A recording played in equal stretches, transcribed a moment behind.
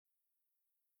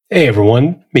Hey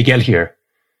everyone, Miguel here.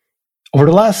 Over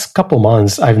the last couple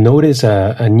months, I've noticed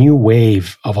a new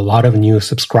wave of a lot of new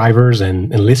subscribers and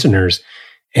listeners.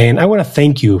 And I want to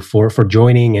thank you for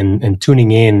joining and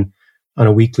tuning in on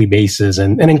a weekly basis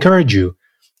and encourage you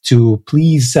to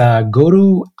please go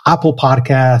to Apple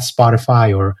Podcasts,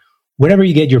 Spotify, or wherever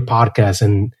you get your podcasts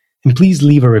and please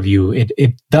leave a review.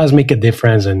 It does make a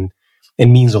difference and it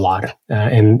means a lot.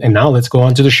 And now let's go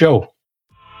on to the show.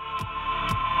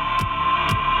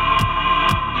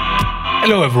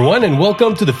 Hello, everyone, and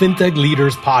welcome to the FinTech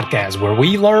Leaders Podcast, where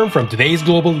we learn from today's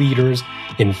global leaders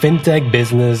in FinTech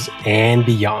business and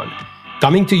beyond.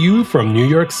 Coming to you from New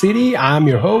York City, I'm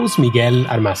your host, Miguel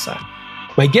Armaza.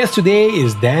 My guest today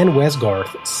is Dan Westgarth,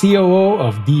 COO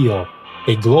of Deel,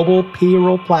 a global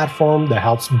payroll platform that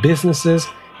helps businesses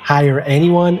hire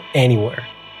anyone, anywhere.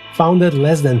 Founded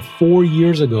less than 4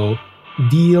 years ago,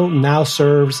 Deel now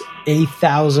serves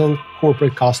 8,000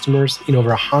 corporate customers in over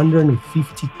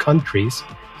 150 countries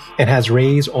and has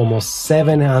raised almost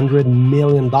 $700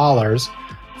 million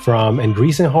from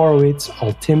Andreessen Horowitz,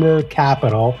 Altimer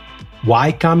Capital,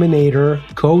 Y Combinator,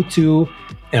 COO,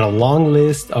 and a long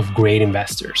list of great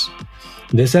investors.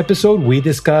 In this episode, we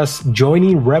discuss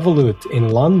joining Revolut in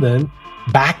London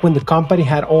back when the company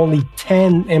had only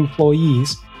 10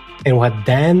 employees and what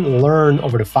Dan learned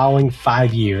over the following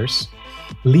 5 years,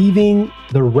 leaving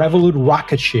the Revolut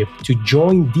rocket ship to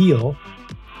join Deel,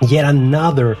 yet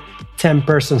another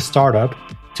 10-person startup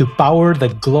to power the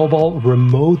global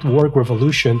remote work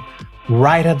revolution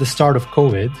right at the start of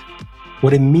COVID,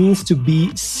 what it means to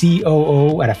be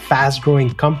COO at a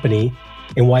fast-growing company,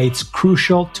 and why it's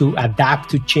crucial to adapt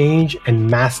to change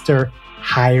and master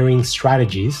hiring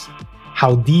strategies,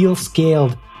 how Deel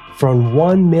scaled from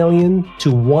 1 million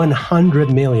to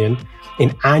 100 million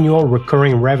in annual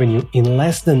recurring revenue in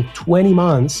less than 20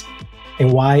 months,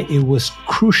 and why it was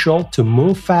crucial to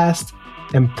move fast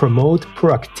and promote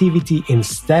proactivity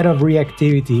instead of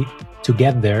reactivity to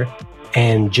get there,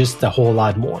 and just a whole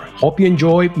lot more. Hope you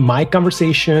enjoy my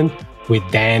conversation with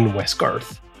Dan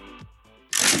Westgarth.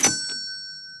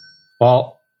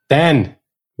 Well, Dan,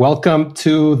 welcome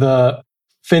to the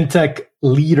FinTech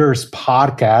Leaders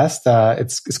Podcast.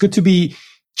 It's good to be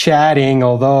chatting,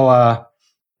 although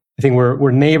I think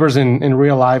we're neighbors in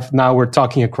real life. Now we're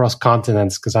talking across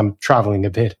continents because I'm traveling a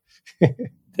bit.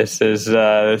 This is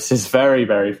very,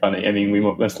 very funny. I mean, we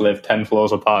must live 10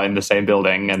 floors apart in the same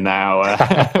building, and now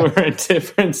we're in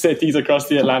different cities across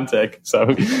the Atlantic.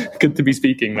 So good to be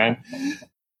speaking, man.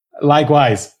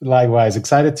 Likewise.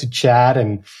 Excited to chat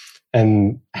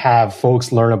and have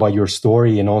folks learn about your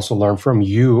story and also learn from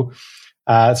you.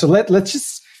 So let's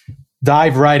just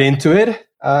dive right into it.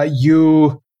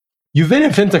 You've been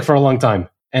in FinTech for a long time,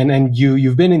 and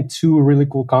you've been in two really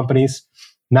cool companies,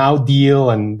 now Deel,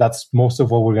 and that's most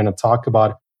of what we're going to talk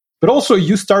about. But also,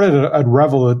 you started at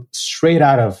Revolut straight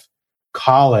out of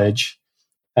college,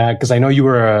 because I know you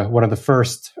were one of the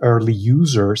first early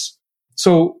users.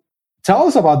 So tell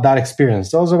us about that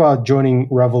experience. Tell us about joining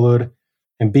Revolut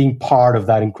and being part of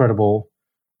that incredible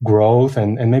growth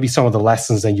and maybe some of the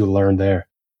lessons that you learned there.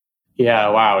 Yeah,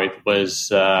 wow. It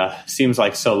was, seems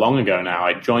like so long ago now.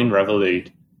 I joined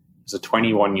Revolut as a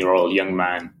 21-year-old young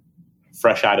man,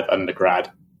 fresh out of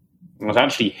undergrad. I was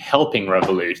actually helping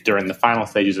Revolut during the final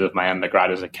stages of my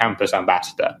undergrad as a campus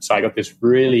ambassador. So I got this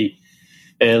really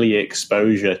early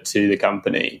exposure to the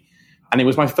company. And it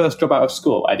was my first job out of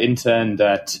school. I'd interned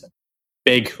at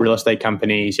big real estate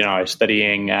companies. You know, I was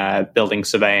studying building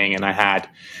surveying, and I had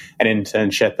an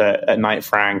internship at Knight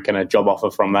Frank and a job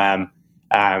offer from them.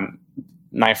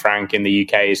 Knight Frank in the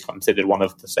UK is considered one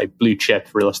of the, say, blue chip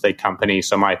real estate companies.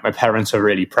 So my parents are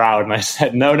really proud. And I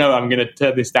said, no, I'm going to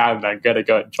turn this down and I'm going to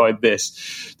go and join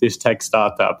this tech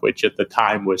startup, which at the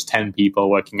time was 10 people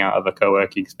working out of a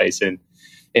co-working space in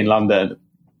London.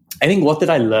 I think, what did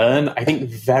I learn? I think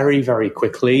very, very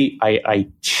quickly, I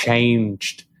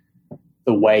changed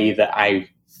the way that I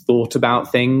thought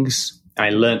about things. I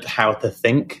learned how to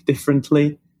think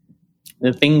differently.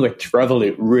 The thing which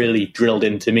Revolut really drilled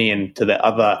into me and to the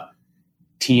other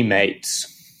teammates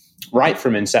right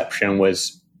from inception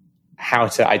was how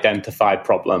to identify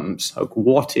problems. Like,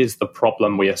 what is the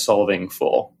problem we are solving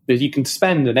for? Because you can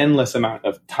spend an endless amount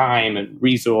of time and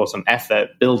resource and effort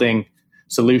building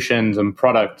solutions and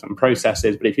products and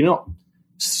processes, but if you're not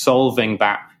solving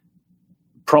that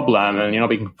problem and you're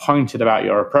not being pointed about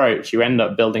your approach, you end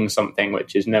up building something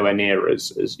which is nowhere near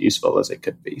as useful as it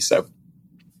could be. So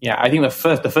yeah, I think the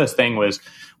first thing was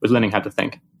learning how to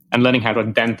think and learning how to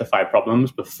identify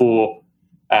problems before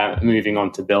moving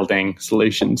on to building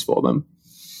solutions for them.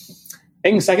 I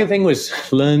think the second thing was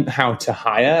learn how to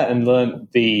hire and learn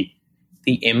the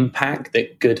the impact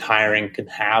that good hiring can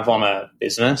have on a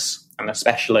business, and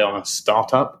especially on a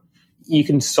startup. You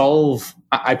can solve,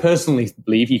 I personally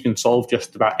believe you can solve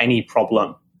just about any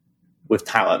problem with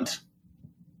talent.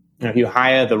 If you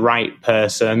hire the right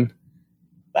person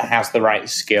that has the right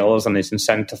skills and is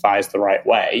incentivized the right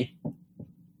way,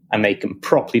 and they can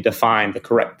properly define the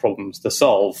correct problems to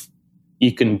solve,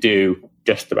 you can do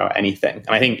just about anything. And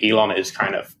I think Elon is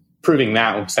kind of proving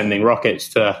that, sending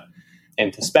rockets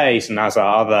into space, and as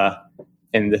are other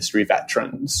industry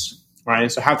veterans.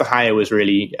 Right. So how to hire was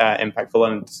really impactful.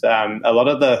 And a lot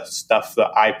of the stuff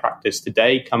that I practice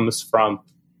today comes from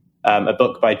a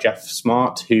book by Jeff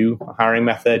Smart, Who, A Hiring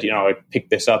Method. I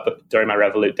picked this up during my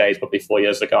Revolut days, probably 4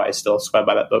 years ago. I still swear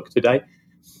by that book today.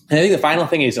 And I think the final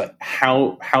thing is like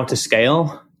how to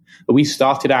scale. We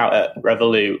started out at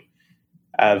Revolut,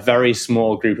 a very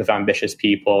small group of ambitious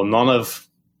people, none of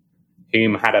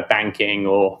whom had a banking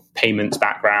or payments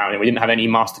background. And we didn't have any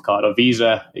MasterCard or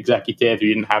Visa executives. We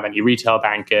didn't have any retail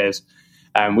bankers.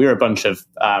 We were a bunch of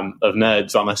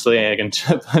nerds, honestly, a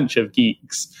bunch of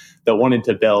geeks that wanted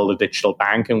to build a digital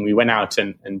bank. And we went out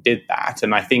and did that.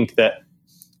 And I think that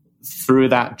through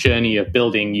that journey of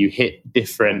building, you hit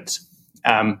different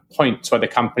points where the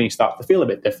company starts to feel a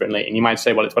bit differently. And you might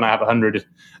say, well, it's when I have 100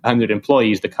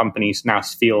 employees, the company now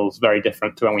feels very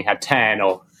different to when we had 10,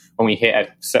 or when we hit a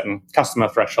certain customer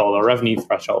threshold or revenue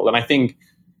threshold. And I think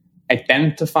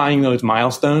identifying those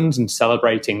milestones and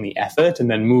celebrating the effort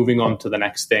and then moving on to the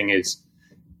next thing is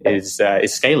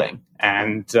scaling.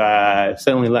 And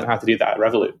certainly learn how to do that at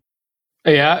Revolut.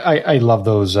 Yeah, I love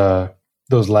those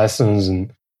lessons.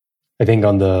 And I think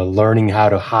on the learning how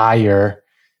to hire,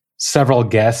 several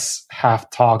guests have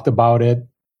talked about it.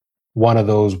 One of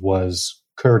those was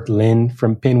Kurt Lin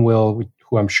from Pinwheel,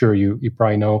 who I'm sure you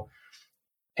probably know.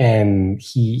 And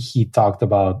he talked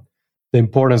about the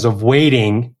importance of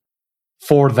waiting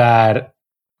for that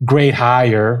great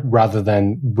hire rather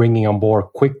than bringing on board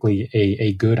quickly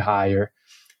a good hire,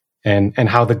 and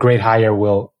how the great hire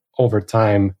will over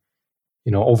time,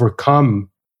 overcome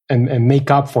and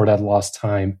make up for that lost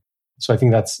time. So I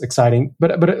think that's exciting.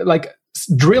 But like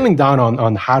drilling down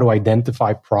on how to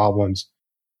identify problems,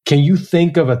 can you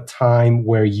think of a time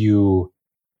where you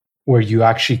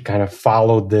actually kind of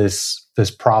followed this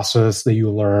process that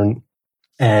you learned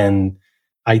and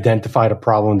identified a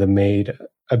problem that made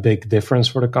a big difference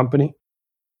for the company?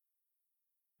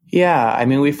 Yeah, I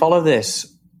mean, we follow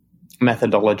this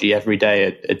methodology every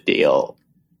day at Deel.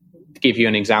 To give you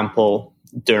an example,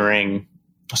 during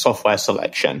software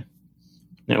selection,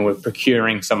 we're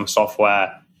procuring some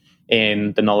software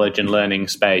in the knowledge and learning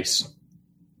space.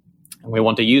 And we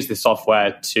want to use this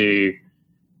software to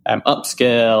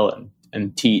upskill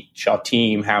and teach our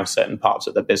team how certain parts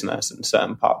of the business and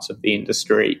certain parts of the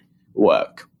industry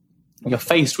work. You're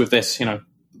faced with this,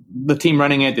 the team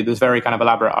running it did this very kind of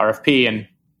elaborate RFP and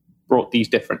brought these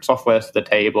different softwares to the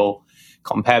table,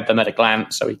 compared them at a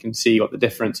glance so we can see what the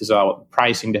differences are, what the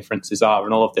pricing differences are,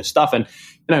 and all of this stuff. And,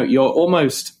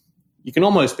 you can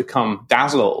almost become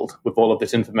dazzled with all of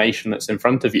this information that's in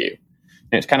front of you.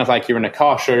 And it's kind of like you're in a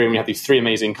car showroom, you have these 3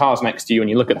 amazing cars next to you, and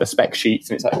you look at the spec sheets,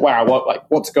 and it's like, wow,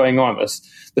 what's going on?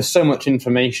 There's so much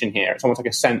information here. It's almost like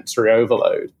a sensory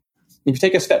overload. If you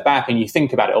take a step back and you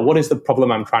think about it, well, what is the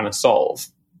problem I'm trying to solve?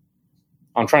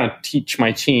 I'm trying to teach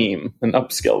my team and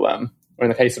upskill them. Or in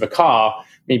the case of a car,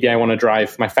 maybe I want to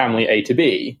drive my family A to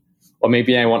B, or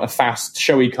maybe I want a fast,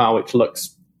 showy car which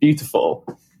looks beautiful.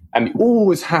 And you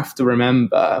always have to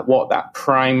remember what that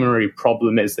primary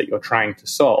problem is that you're trying to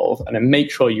solve, and then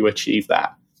make sure you achieve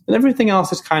that. And everything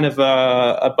else is kind of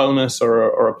a bonus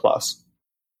or a plus.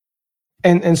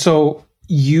 And so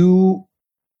you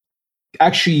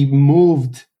actually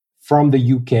moved from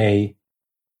the UK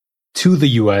to the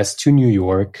US, to New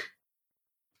York,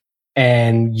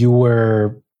 and you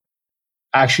were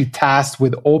actually tasked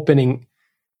with opening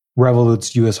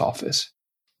Revolut's US office.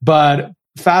 But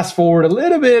fast forward a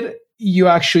little bit, you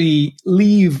actually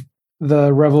leave the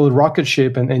Revolut rocket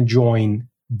ship and join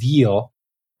Deel.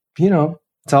 Tell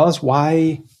us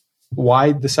why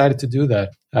decided to do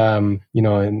that. I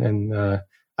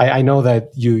know that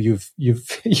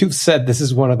you've said this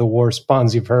is one of the worst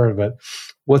puns you've heard, but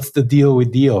what's the deal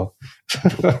with Deel?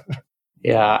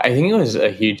 Yeah, I think it was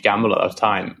a huge gamble at the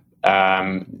time.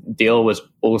 Deel was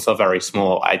also very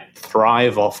small. I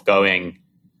thrive off going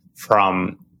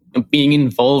from being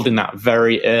involved in that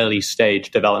very early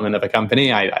stage development of a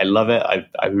company. I love it.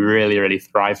 I really, really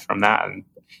thrive from that. And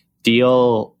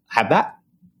Deel had that,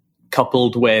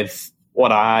 coupled with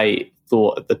what I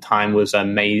thought at the time was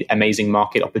an amazing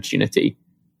market opportunity.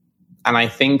 And I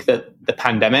think that the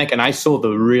pandemic, and I saw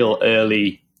the real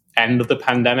early end of the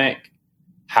pandemic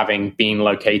having been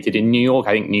located in New York.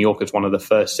 I think New York is one of the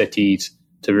first cities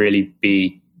to really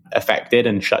be affected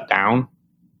and shut down.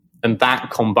 And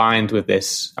that combined with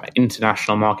this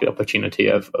international market opportunity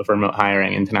of remote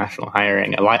hiring, international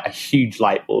hiring, a huge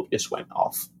light bulb just went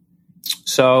off.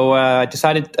 So I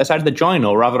decided to join,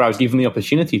 or rather I was given the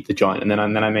opportunity to join, and then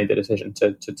I made the decision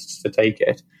to take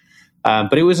it.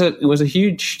 But it was a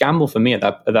huge gamble for me at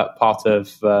that part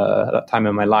of that time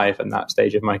in my life and that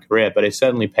stage of my career, but it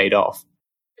certainly paid off.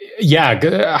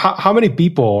 Yeah. How many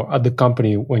people at the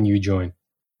company when you joined?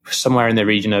 Somewhere in the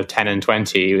region of 10 and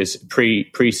 20. It was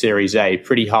pre-Series A,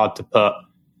 pretty hard to put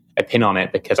a pin on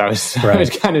it because I was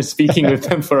kind of speaking with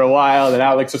them for a while, and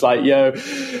Alex was like, yo,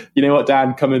 you know what,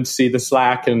 Dan, come and see the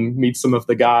Slack and meet some of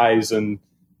the guys. And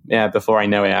yeah, before I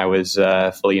know it, I was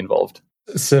fully involved.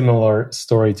 Similar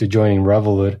story to joining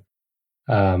Revolut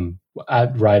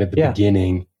right at the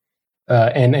beginning.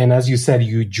 And as you said,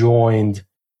 you joined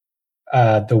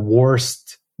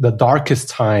the darkest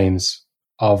times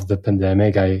of the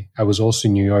pandemic. I was also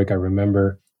in New York. I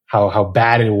remember how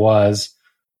bad it was,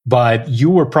 but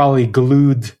you were probably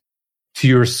glued to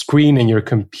your screen and your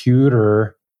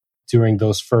computer during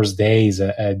those first days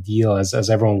at Deel as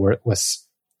everyone was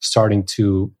starting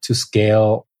to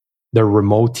scale their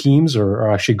remote teams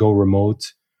or actually go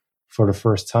remote for the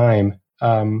first time.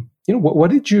 What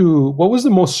was the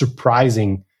most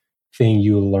surprising thing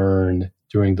you learned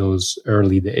during those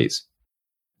early days?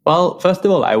 Well, first of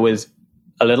all, I was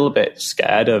a little bit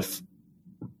scared of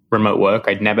remote work.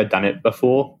 I'd never done it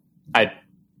before. I'd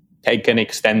taken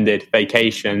extended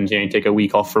vacations. You take a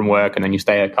week off from work and then you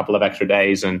stay a couple of extra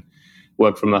days and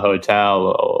work from a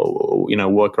hotel or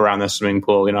work around the swimming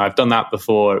pool. I've done that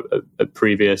before at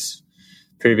previous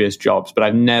jobs, but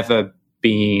I've never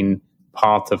been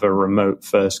part of a remote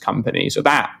first company. So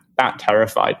that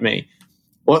terrified me.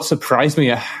 What surprised me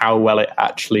are how well it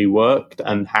actually worked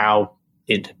and how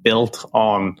it built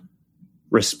on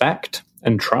respect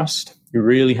and trust. You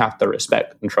really have to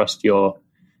respect and trust your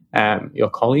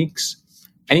colleagues.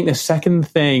 I think the second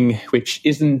thing, which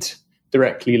isn't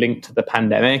directly linked to the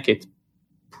pandemic, it's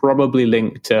probably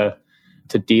linked to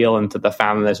Deel and to the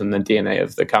founders and the DNA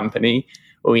of the company.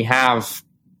 We have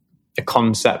a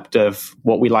concept of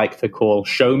what we like to call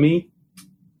show me.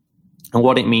 And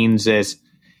what it means is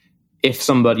if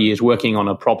somebody is working on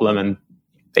a problem and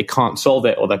they can't solve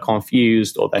it, or they're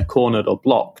confused, or they're cornered or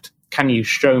blocked, can you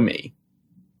show me?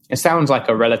 It sounds like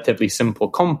a relatively simple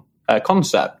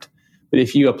concept, but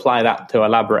if you apply that to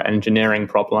elaborate engineering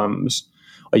problems,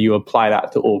 or you apply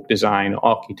that to org design, or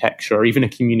architecture, or even a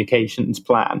communications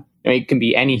plan, it can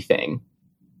be anything.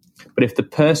 But if the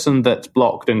person that's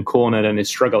blocked and cornered and is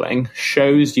struggling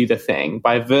shows you the thing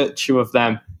by virtue of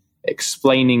them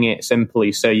explaining it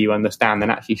simply so you understand,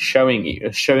 and actually showing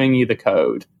you the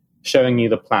code, showing you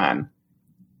the plan,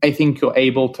 I think you're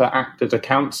able to act as a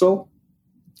counsel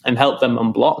and help them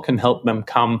unblock and help them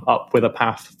come up with a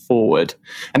path forward.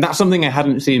 And that's something I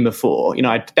hadn't seen before.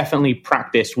 I'd definitely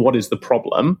practiced what is the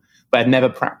problem, but I'd never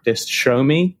practiced show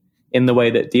me in the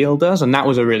way that Deel does. And that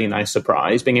was a really nice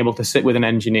surprise, being able to sit with an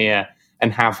engineer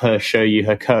and have her show you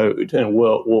her code and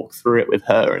walk through it with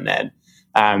her and then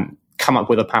come up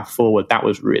with a path forward. That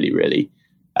was really, really,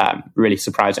 really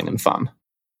surprising and fun.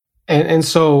 And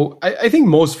so I think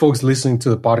most folks listening to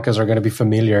the podcast are going to be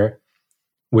familiar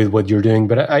with what you're doing,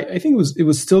 but I think it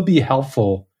would still be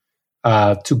helpful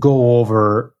to go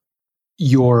over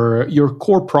your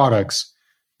core products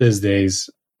these days.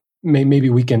 Maybe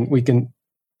we can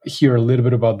hear a little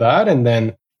bit about that, and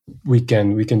then we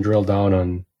can drill down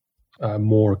on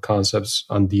more concepts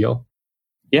on Deel.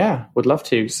 Yeah, would love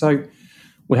to. So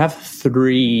we have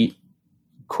 3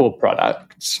 core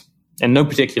products in no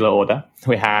particular order.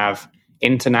 We have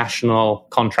international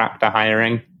contractor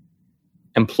hiring,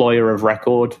 employer of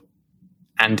record,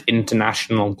 and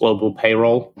international global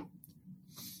payroll.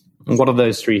 And what are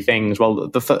those 3 things? Well,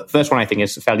 the first one I think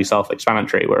is fairly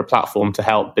self-explanatory. We're a platform to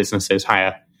help businesses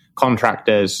hire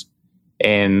contractors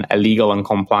in a legal and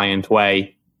compliant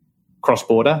way,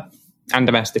 cross-border and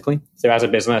domestically. So as a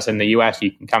business in the US,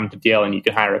 you can come to Deel and you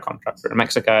can hire a contractor in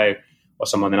Mexico or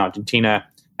someone in Argentina.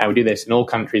 And we do this in all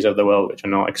countries of the world which are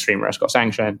not extreme risk or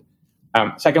sanctioned.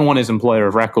 Second one is employer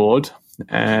of record.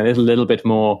 It's a little bit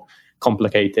more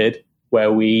complicated,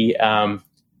 where we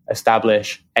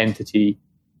establish an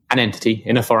entity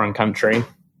in a foreign country, and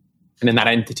then that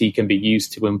entity can be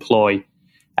used to employ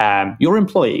your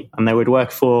employee, and they would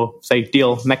work for, say,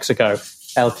 Deel Mexico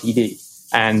Ltd.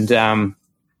 And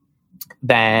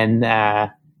then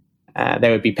they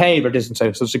would be paid, registered in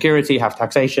Social Security, have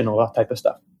taxation, all that type of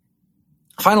stuff.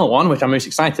 Final one, which I'm most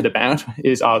excited about,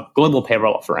 is our global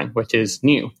payroll offering, which is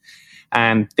new.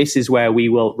 And this is where we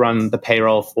will run the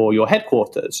payroll for your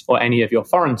headquarters or any of your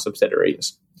foreign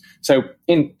subsidiaries. So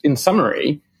in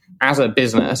summary, as a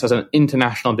business, as an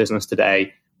international business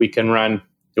today, we can run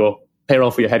your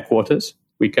payroll for your headquarters.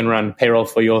 We can run payroll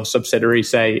for your subsidiary,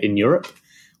 say, in Europe.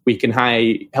 We can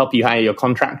help you hire your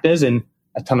contractors in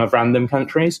a ton of random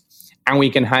countries. And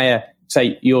we can hire,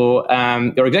 say, your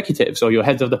executives or your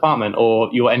heads of department or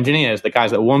your engineers, the guys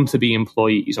that want to be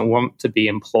employees and want to be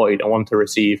employed and want to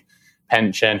receive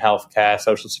pension, healthcare,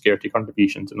 social security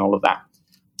contributions, and all of that.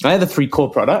 They're the three core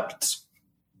products.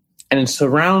 And in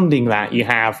surrounding that, you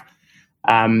have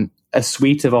a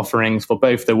suite of offerings for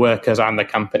both the workers and the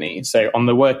company. So on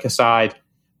the worker side,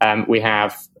 we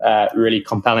have really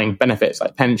compelling benefits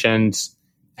like pensions,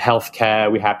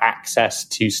 healthcare. We have access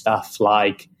to stuff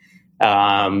like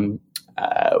WeWork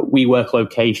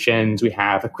locations. We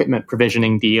have equipment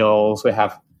provisioning deals. We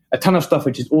have a ton of stuff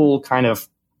which is all kind of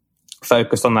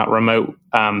focused on that remote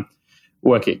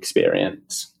work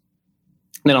experience.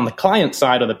 And then on the client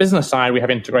side or the business side, we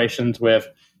have integrations with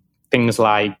things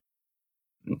like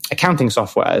accounting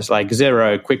softwares like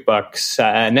Xero, QuickBooks,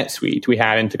 NetSuite. We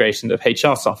have integrations of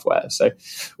HR software. So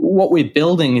what we're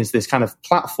building is this kind of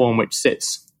platform which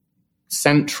sits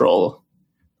central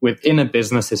within a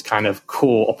business's kind of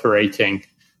core operating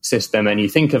system. And you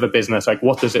think of a business like,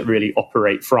 what does it really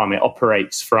operate from? It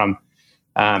operates from,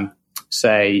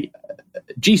 say,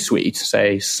 G Suite,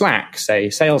 say Slack, say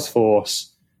Salesforce.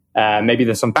 Maybe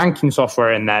there's some banking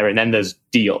software in there, and then there's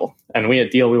Deel. And we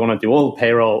at Deel, we want to do all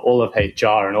payroll, all of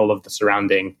HR, and all of the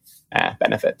surrounding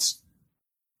benefits.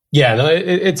 Yeah, no,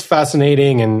 it's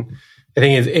fascinating. And I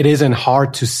think it isn't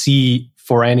hard to see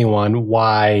for anyone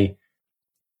why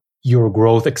your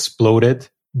growth exploded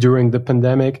during the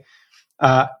pandemic.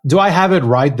 Do I have it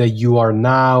right that you are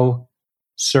now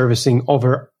servicing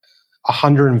over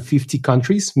 150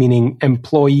 countries, meaning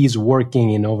employees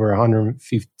working in over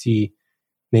 150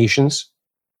 nations?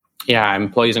 Yeah,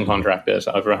 employees and contractors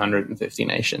over 150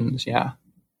 nations. Yeah.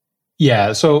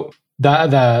 Yeah. So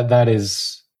that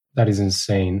is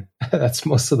insane. That's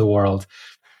most of the world.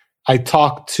 I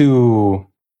talked to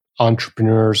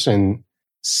entrepreneurs in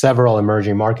several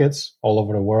emerging markets all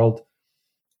over the world,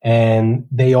 and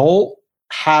they all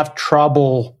have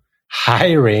trouble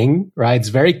hiring, right? It's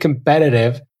very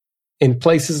competitive in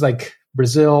places like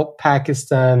Brazil,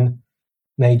 Pakistan,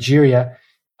 Nigeria.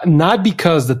 Not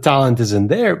because the talent isn't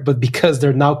there, but because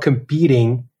they're now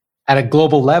competing at a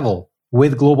global level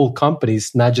with global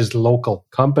companies, not just local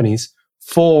companies,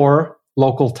 for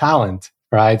local talent,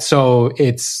 right? So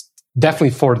it's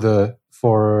definitely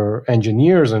for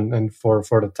engineers and for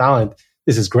the talent.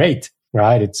 This is great,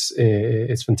 right?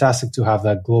 It's fantastic to have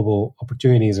that global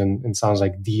opportunities, and sounds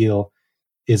like Deel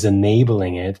is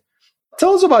enabling it.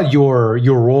 Tell us about your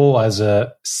role as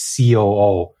a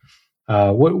COO.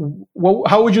 How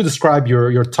would you describe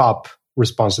your top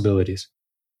responsibilities?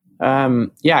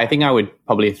 I think I would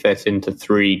probably fit into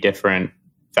three different,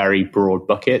 very broad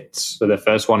buckets. So the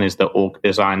first one is the org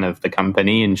design of the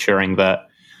company, ensuring that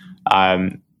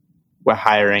we're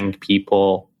hiring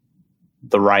people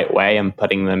the right way and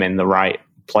putting them in the right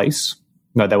place,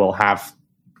 that they will have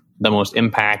the most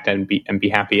impact and be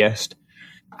happiest.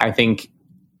 I think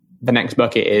the next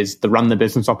bucket is the run the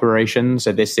business operations.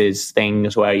 So this is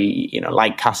things where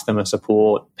like customer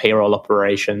support, payroll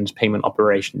operations, payment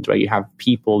operations, where you have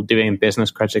people doing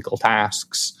business critical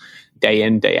tasks day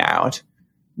in, day out.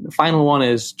 The final one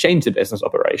is change the business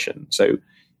operation. So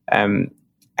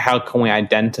how can we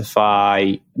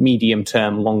identify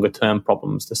medium-term, longer-term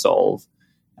problems to solve?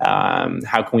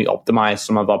 How can we optimize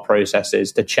some of our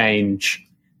processes to change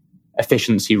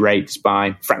efficiency rates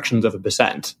by fractions of a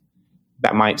percent?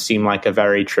 That might seem like a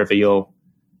very trivial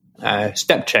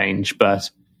step change, but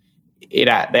the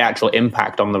actual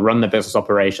impact on the run the business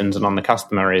operations and on the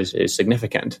customer is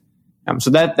significant. So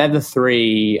they're the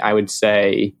three, I would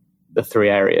say, the three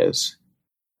areas.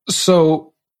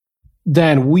 So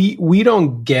Dan, we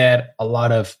don't get a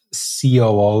lot of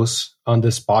COOs on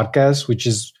this podcast, which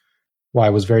is why I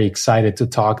was very excited to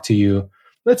talk to you.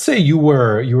 Let's say you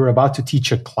were about to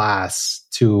teach a class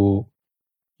to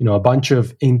a bunch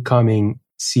of incoming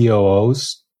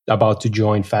COOs about to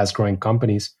join fast-growing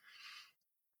companies.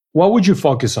 What would you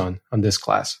focus on this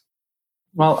class?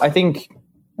 Well, I think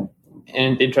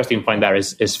an interesting point there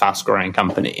is fast-growing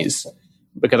companies,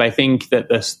 because I think that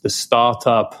the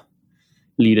startup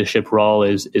leadership role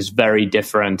is very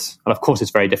different. And of course,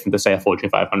 it's very different to, say, a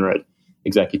Fortune 500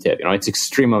 executive. It's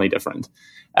extremely different.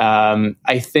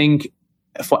 I think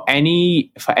for any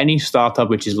startup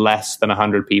which is less than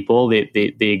 100 people,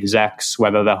 the execs,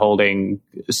 whether they're holding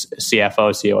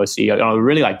CFO, COO, CEO,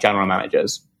 really like general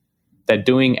managers. they're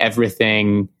doing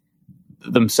everything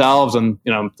themselves, and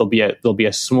there'll be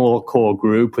a small core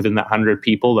group within that 100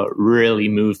 people that really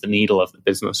move the needle of the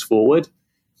business forward.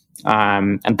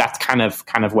 And that's kind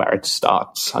of where it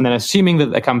starts. And then assuming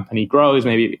that the company grows,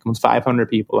 maybe it becomes 500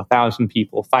 people, 1,000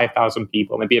 people, 5,000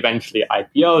 people, maybe eventually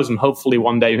IPOs, and hopefully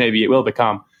one day maybe it will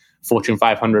become Fortune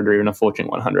 500 or even a Fortune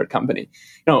 100 company.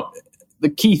 The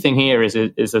key thing here is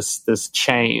this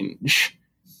change.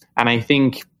 And I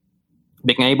think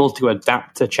being able to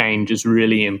adapt to change is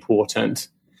really important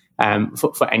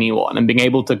for anyone. And being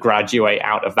able to graduate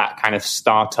out of that kind of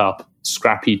startup,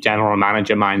 scrappy general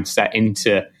manager mindset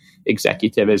into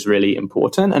executive is really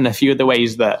important. And a few of the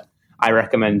ways that I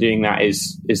recommend doing that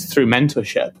is through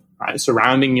mentorship, right?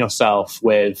 Surrounding yourself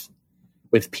with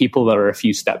people that are a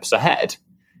few steps ahead.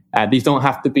 These don't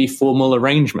have to be formal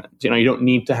arrangements. You don't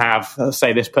need to have,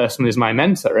 say, this person is my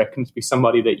mentor. It can be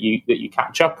somebody that you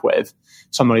catch up with,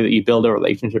 somebody that you build a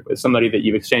relationship with, somebody that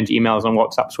you exchange emails and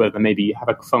WhatsApps with, and maybe you have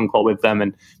a phone call with them,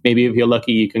 and maybe if you're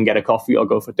lucky, you can get a coffee or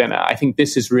go for dinner. I think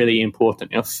this is really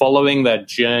important. Following their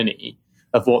journey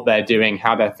of what they're doing,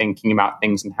 how they're thinking about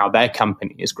things, and how their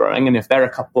company is growing. And if they're a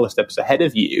couple of steps ahead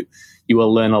of you, you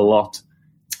will learn a lot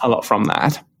from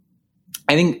that.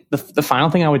 I think the final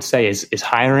thing I would say is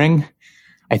hiring.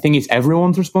 I think it's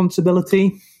everyone's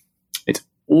responsibility. It's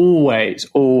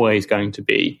always going to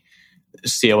be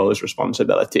COO's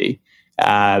responsibility.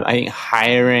 I think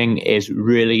hiring is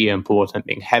really important,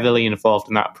 being heavily involved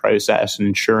in that process and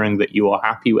ensuring that you are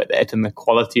happy with it, and the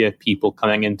quality of people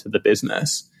coming into the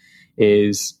business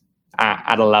is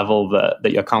at a level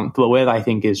that you're comfortable with, I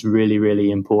think is really, really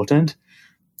important.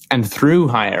 And through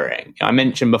hiring, I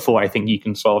mentioned before, I think you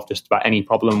can solve just about any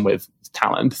problem with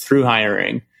talent. Through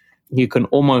hiring, you can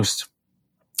almost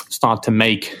start to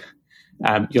make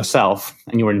yourself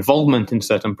and your involvement in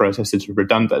certain processes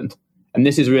redundant. And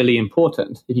this is really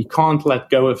important. If you can't let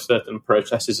go of certain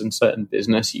processes and certain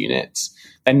business units,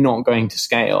 they're not going to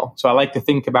scale. So I like to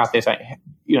think about this,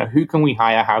 who can we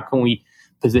hire? How can we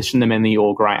position them in the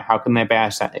org right? How can they be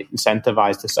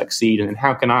incentivized to succeed? And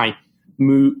how can I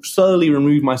slowly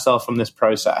remove myself from this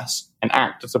process and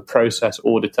act as a process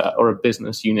auditor or a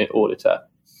business unit auditor?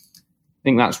 I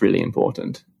think that's really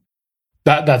important.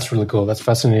 That's really cool. That's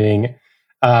fascinating.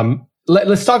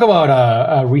 Let's talk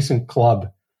about a recent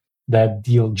club that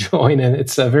Deel joined, and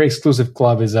it's a very exclusive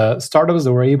club. Is startups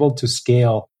that were able to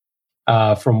scale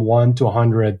from 1 to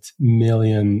 100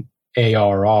 million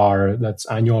ARR, that's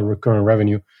annual recurring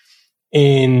revenue,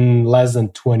 in less than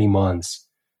 20 months.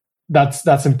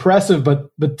 That's impressive,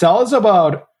 but tell us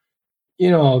about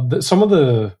some of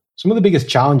the biggest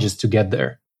challenges to get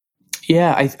there.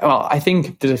 Yeah, I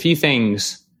think there's a few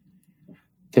things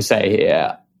to say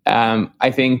here.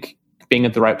 I think being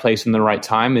at the right place in the right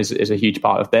time is a huge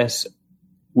part of this.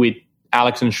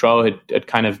 Alex and Shuo had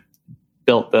kind of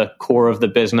built the core of the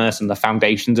business and the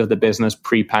foundations of the business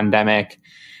pre-pandemic.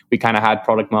 We kind of had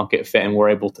product market fit and were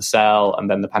able to sell. And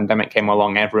then the pandemic came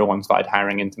along, everyone started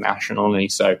hiring internationally.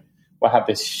 So we'll have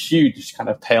this huge kind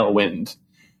of tailwind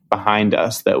behind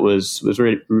us that was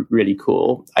really, really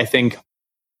cool. I think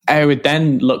I would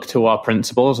then look to our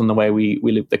principles and the way we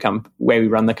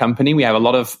run the company. We have a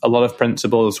lot of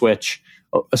principles which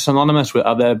are synonymous with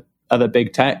other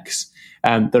big techs.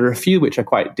 There are a few which are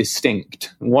quite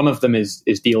distinct. One of them is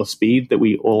deal speed that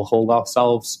we all hold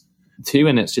ourselves to,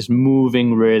 and it's just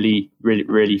moving really, really,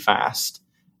 really fast.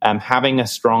 Having a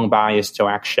strong bias to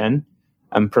action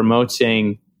and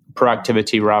promoting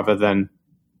proactivity rather than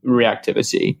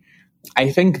reactivity.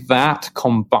 I think that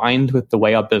combined with the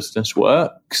way our business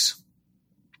works,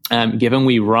 given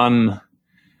we run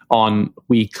on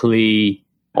weekly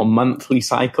or monthly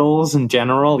cycles in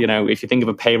general, if you think of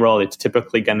a payroll, it's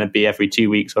typically going to be every 2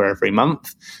 weeks or every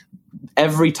month.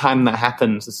 Every time that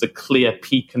happens, there's a clear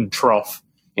peak and trough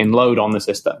in load on the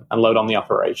system and load on the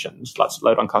operations. Let's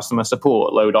load on customer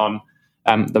support, load on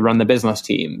the run the business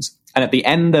teams. And at the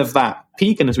end of that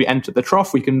peak, and as we enter the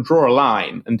trough, we can draw a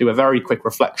line and do a very quick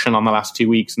reflection on the last 2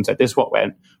 weeks and say, this is what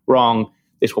went wrong,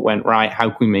 this is what went right, how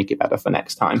can we make it better for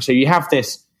next time? So you have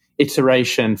this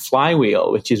iteration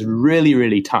flywheel, which is really,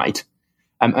 really tight.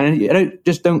 And I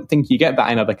don't think you get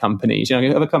that in other companies.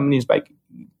 Other companies,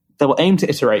 they will aim to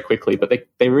iterate quickly, but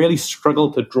they really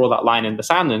struggle to draw that line in the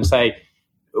sand and say,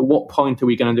 at what point are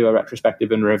we going to do a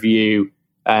retrospective and review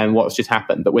and what's just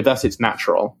happened? But with us, it's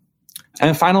natural. And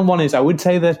the final one is, I would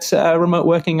say that remote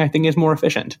working, I think, is more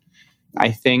efficient. I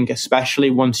think especially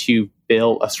once you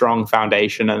build a strong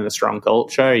foundation and a strong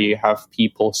culture, you have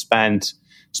people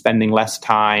spending less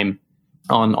time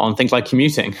on things like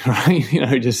commuting, right?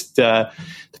 Just to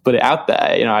put it out there,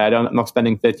 I'm not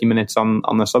spending 30 minutes on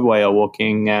the subway or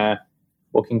walking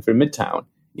walking through Midtown.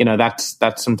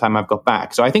 That's some time I've got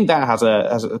back. So I think that has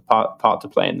a part to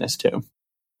play in this too.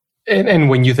 And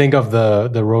when you think of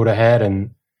the road ahead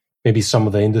and maybe some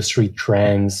of the industry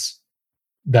trends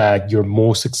that you're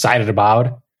most excited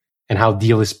about and how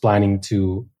Deel is planning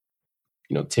to,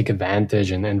 take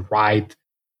advantage and ride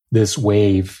this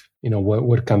wave,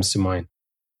 what comes to mind?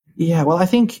 Yeah, well, I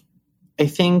think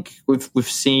we've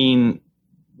seen,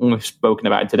 we've spoken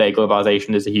about it today,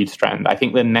 globalization is a huge trend. I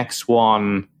think the next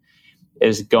one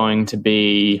is going to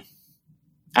be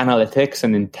analytics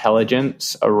and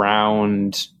intelligence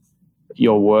around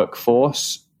your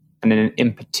workforce, and then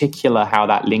in particular how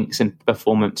that links into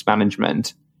performance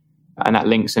management and that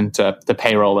links into the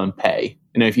payroll and pay.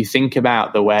 If you think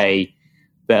about the way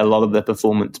that a lot of the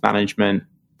performance management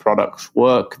products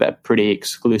work, they're pretty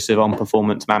exclusive on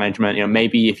performance management.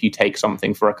 Maybe if you take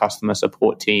something for a customer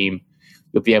support team,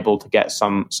 you'll be able to get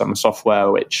some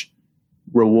software which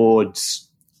rewards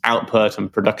output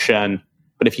and production.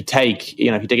 But if you take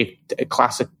a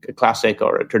classic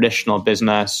or a traditional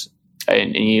business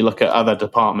and you look at other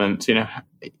departments,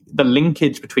 the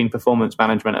linkage between performance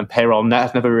management and payroll, that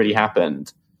has never really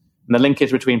happened. And the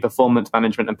linkage between performance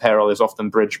management and payroll is often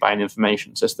bridged by an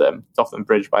information system. It's often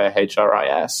bridged by a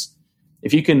HRIS.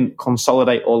 If you can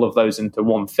consolidate all of those into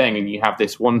one thing and you have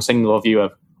this one single view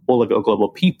of all of your global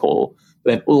people,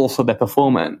 then also their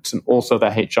performance and also their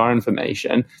HR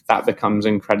information, that becomes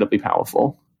incredibly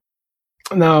powerful.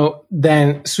 Now,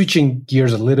 then switching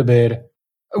gears a little bit,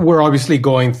 we're obviously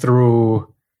going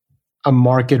through a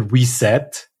market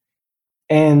reset,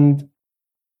 and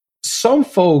some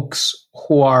folks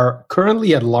who are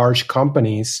currently at large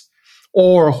companies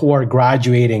or who are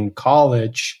graduating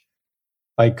college,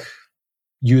 like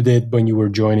you did when you were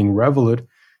joining Revolut,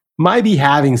 might be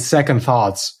having second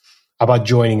thoughts about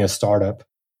joining a startup,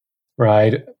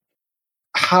 right?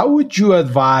 How would you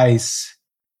advise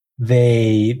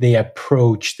they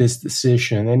approach this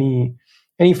decision?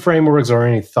 Any frameworks or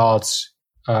any thoughts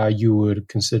you would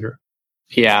consider?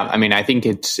 Yeah, I think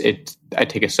I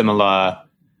take a similar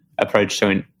approach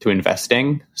to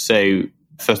investing. So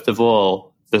first of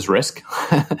all, there's risk.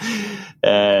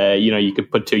 You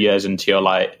could put 2 years into your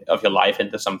life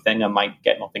into something and might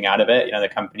get nothing out of it. The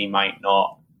company might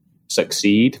not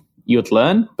succeed. You'd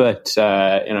learn, but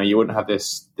you wouldn't have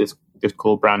this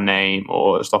cool brand name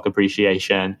or stock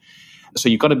appreciation. So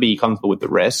you've got to be comfortable with the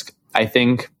risk. I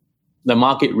think the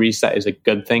market reset is a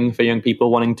good thing for young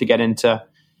people wanting to get into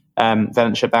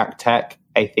venture-backed tech.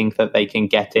 I think that they can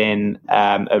get in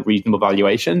at reasonable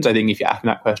valuations. I think if you asked me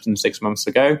that question 6 months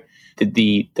ago,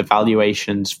 the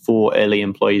valuations for early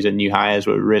employees and new hires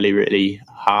were really, really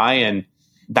high. And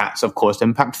that's, of course,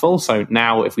 impactful. So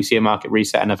now if we see a market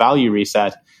reset and a value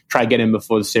reset, try get in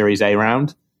before the Series A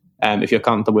round if you're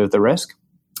comfortable with the risk.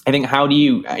 I think how do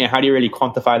you really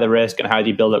quantify the risk and how do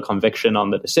you build up conviction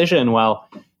on the decision? Well,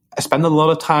 I spend a lot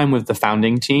of time with the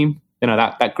founding team.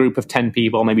 That group of 10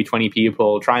 people, maybe 20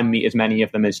 people, try and meet as many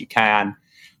of them as you can.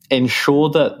 Ensure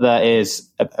that there is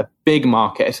a big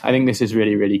market. I think this is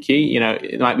really, really key.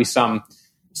 It might be some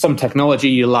technology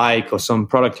you like or some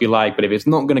product you like, but if it's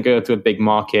not going to go to a big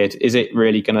market, is it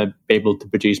really going to be able to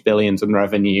produce billions in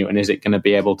revenue? And is it going to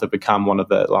be able to become one of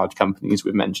the large companies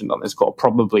we've mentioned on this call?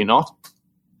 Probably not.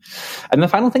 And the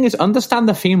final thing is understand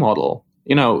the fee model.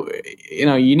 You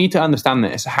need to understand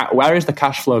this. Where is the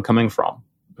cash flow coming from?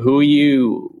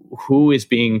 Who is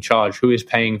being charged? Who is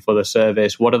paying for the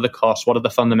service? What are the costs? What are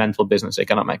the fundamental business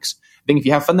economics? I think if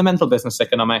you have fundamental business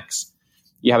economics,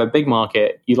 you have a big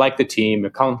market, you like the team,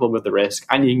 you're comfortable with the risk,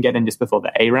 and you can get in just before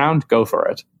the A round, go for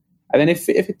it. And then if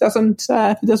it doesn't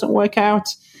work out,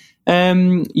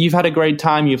 you've had a great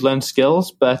time, you've learned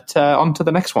skills, but on to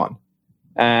the next one.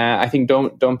 I think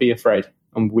don't be afraid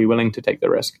and be willing to take the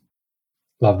risk.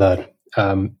 Love that.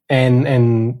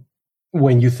 And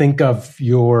when you think of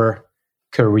your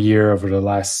career over the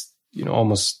last,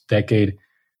 almost decade,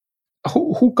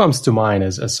 who comes to mind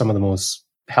as some of the most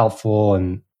helpful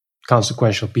and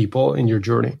consequential people in your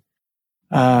journey?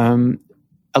 A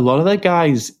lot of the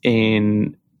guys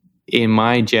in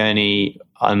my journey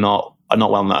are not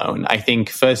well known. I think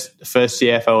first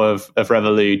CFO of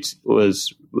Revolut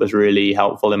was really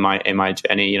helpful in my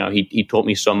journey. He taught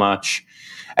me so much.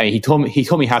 He taught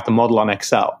me how to model on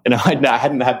Excel. I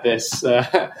hadn't had this.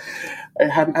 I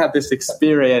hadn't had this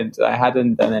experience. I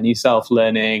hadn't done any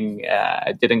self-learning.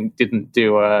 I didn't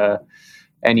do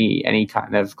any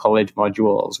kind of college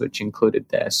modules which included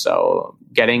this. So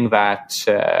getting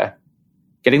that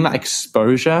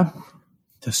exposure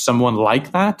to someone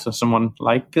like that, or someone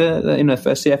like the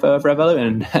first CFO of Revolut,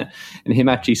 and him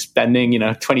actually spending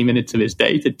 20 minutes of his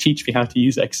day to teach me how to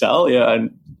use Excel,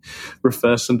 and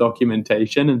refer some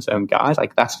documentation and some guys,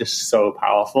 like that's just so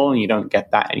powerful, and you don't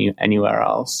get that anywhere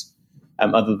else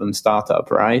other than startup,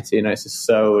 right? It's just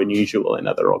so unusual in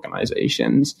other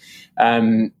organizations.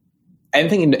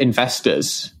 Anything in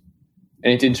investors,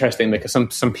 and it's interesting because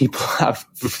some people have,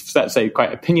 let's say,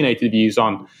 quite opinionated views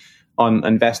on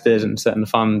investors and certain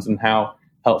funds and how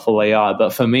helpful they are.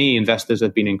 But for me, investors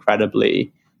have been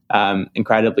incredibly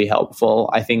helpful.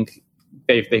 I think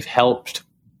they've helped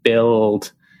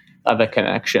build other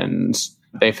connections.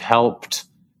 They've helped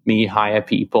me hire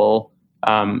people.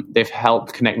 They've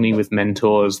helped connect me with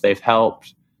mentors. They've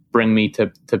helped bring me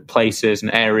to places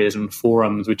and areas and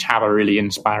forums which have a really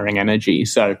inspiring energy.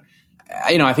 So,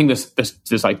 I think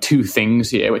there's like two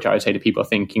things here which I would say to people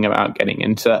thinking about getting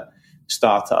into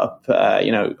startup,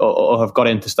 or have got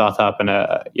into startup and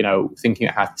thinking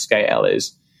about how to scale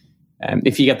is,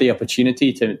 if you get the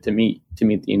opportunity to meet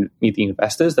the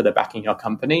investors that are backing your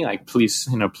company, like please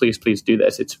do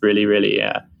this. It's really, really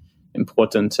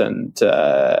important and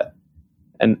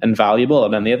valuable.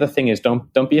 And then the other thing is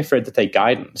don't be afraid to take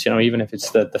guidance. Even if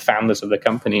it's the founders of the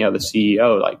company or the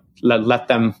CEO, like let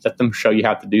them show you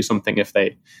how to do something if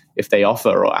they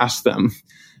offer or ask them.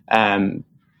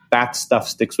 That stuff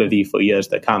sticks with you for years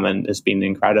to come and has been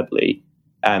incredibly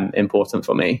important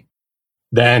for me.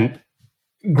 Dan,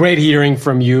 great hearing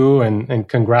from you, and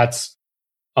congrats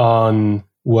on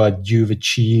what you've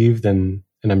achieved. And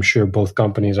I'm sure both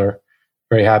companies are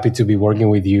very happy to be working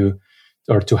with you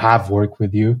or to have worked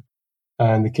with you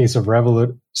in the case of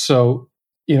Revolut. So,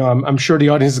 I'm sure the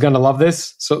audience is going to love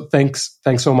this. So thanks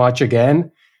so much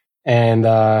again. And,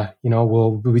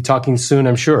 we'll be talking soon,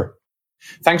 I'm sure.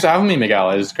 Thanks for having me,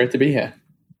 Miguel. It's great to be here.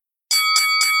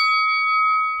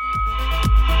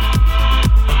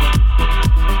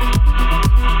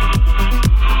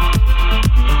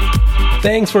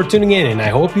 Thanks for tuning in, and I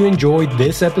hope you enjoyed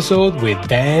this episode with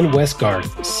Dan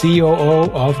Westgarth,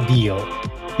 COO of Deel.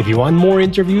 If you want more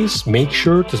interviews, make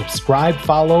sure to subscribe,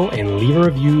 follow, and leave a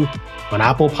review on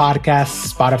Apple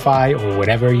Podcasts, Spotify, or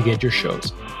wherever you get your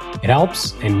shows. It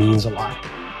helps and means a lot.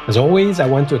 As always, I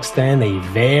want to extend a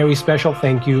very special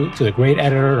thank you to the great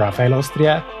editor Rafael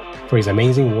Austria for his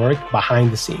amazing work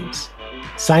behind the scenes.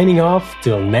 Signing off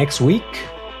till next week,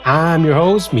 I'm your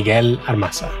host, Miguel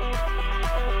Armaza.